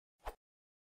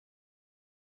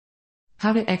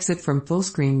How to exit from full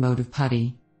screen mode of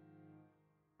Putty.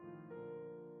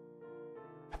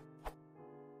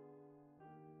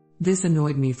 This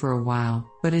annoyed me for a while,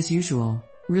 but as usual,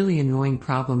 really annoying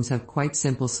problems have quite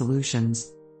simple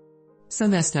solutions.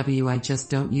 Some SW I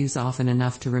just don't use often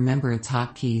enough to remember its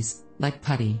hotkeys, like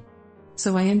Putty.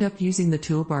 So I end up using the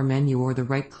toolbar menu or the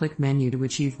right-click menu to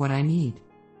achieve what I need.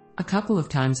 A couple of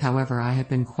times, however, I have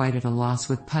been quite at a loss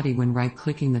with Putty when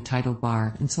right-clicking the title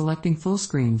bar and selecting full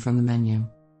screen from the menu.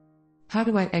 How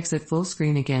do I exit full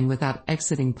screen again without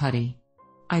exiting Putty?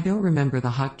 I don't remember the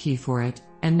hotkey for it,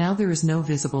 and now there is no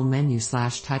visible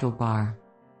menu/title bar.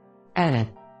 Edit.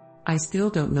 I still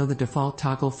don't know the default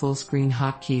toggle full screen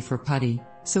hotkey for Putty,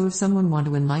 so if someone want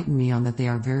to enlighten me on that, they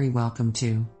are very welcome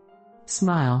to.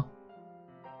 Smile.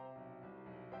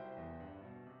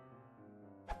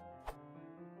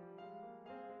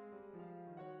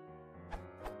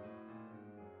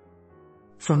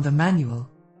 From the manual.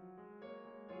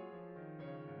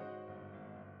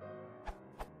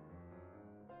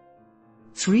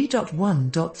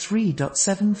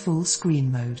 (3.1.3.7) Full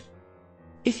screen mode.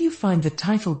 If you find the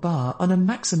title bar on a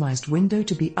maximized window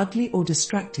to be ugly or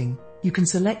distracting, you can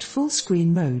select full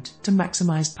screen mode to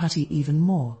maximize Putty even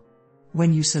more.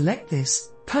 When you select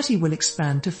this, Putty will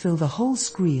expand to fill the whole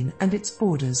screen and its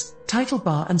borders, title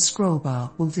bar and scroll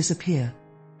bar will disappear.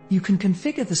 You can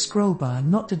configure the scroll bar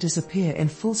not to disappear in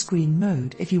full screen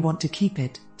mode if you want to keep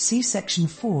it, see section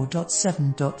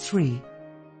 4.7.3.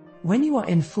 When you are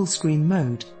in full screen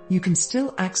mode, you can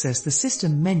still access the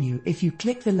system menu if you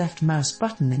click the left mouse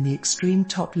button in the extreme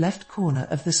top left corner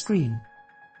of the screen.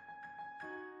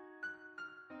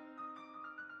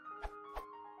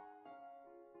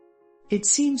 It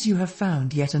seems you have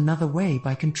found yet another way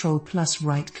by Ctrl plus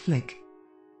right click.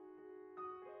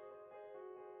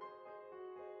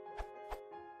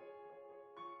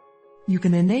 You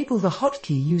can enable the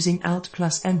hotkey using Alt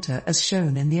plus Enter as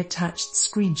shown in the attached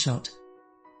screenshot.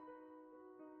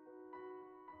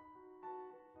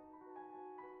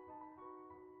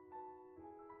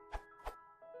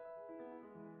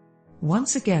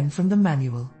 Once again from the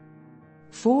manual.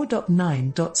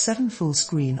 4.9.7 Full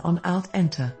screen on Alt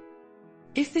Enter.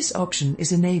 If this option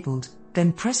is enabled,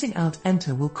 then pressing Alt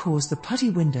Enter will cause the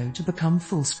Putty window to become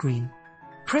full screen.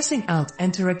 Pressing Alt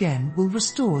Enter again will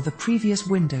restore the previous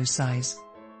window size.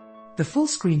 The full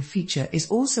screen feature is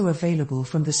also available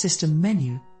from the system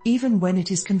menu, even when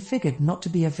it is configured not to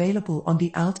be available on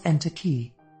the Alt Enter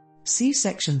key. See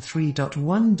section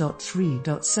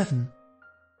 3.1.3.7.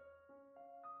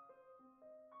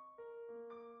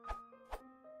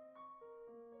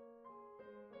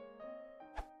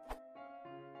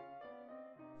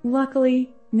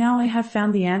 Luckily, now I have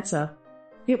found the answer.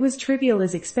 It was trivial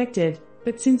as expected,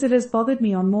 but since it has bothered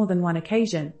me on more than one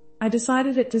occasion, I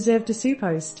decided it deserved a SU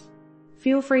post.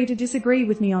 Feel free to disagree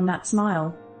with me on that,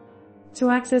 smile. To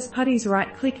access Putty's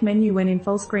right-click menu when in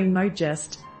full screen mode,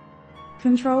 just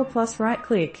Ctrl plus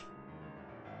right-click.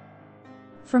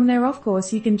 From there, of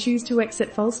course, you can choose to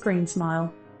exit full screen,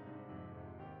 smile.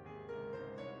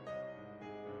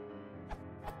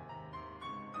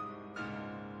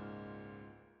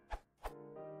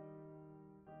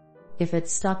 If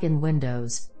it's stuck in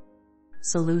Windows.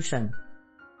 Solution.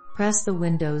 Press the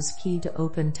Windows key to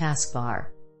open taskbar.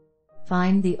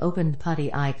 Find the opened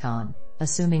Putty icon,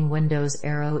 assuming Windows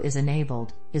arrow is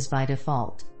enabled, is by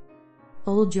default.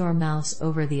 Hold your mouse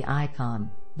over the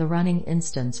icon, the running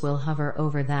instance will hover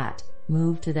over that,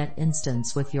 move to that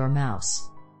instance with your mouse.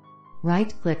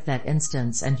 Right-click that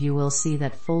instance and you will see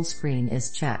that full screen is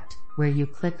checked, where you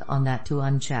click on that to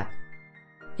uncheck.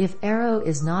 If arrow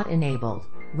is not enabled,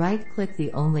 right-click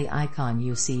the only icon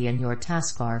you see in your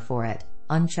taskbar for it,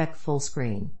 uncheck full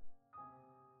screen.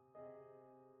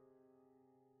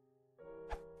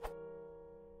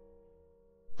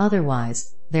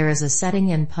 Otherwise, there is a setting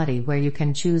in Putty where you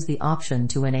can choose the option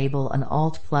to enable an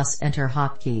Alt plus Enter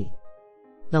hotkey.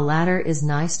 The latter is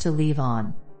nice to leave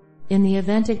on. In the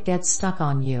event it gets stuck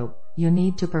on you, you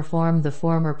need to perform the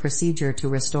former procedure to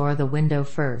restore the window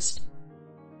first.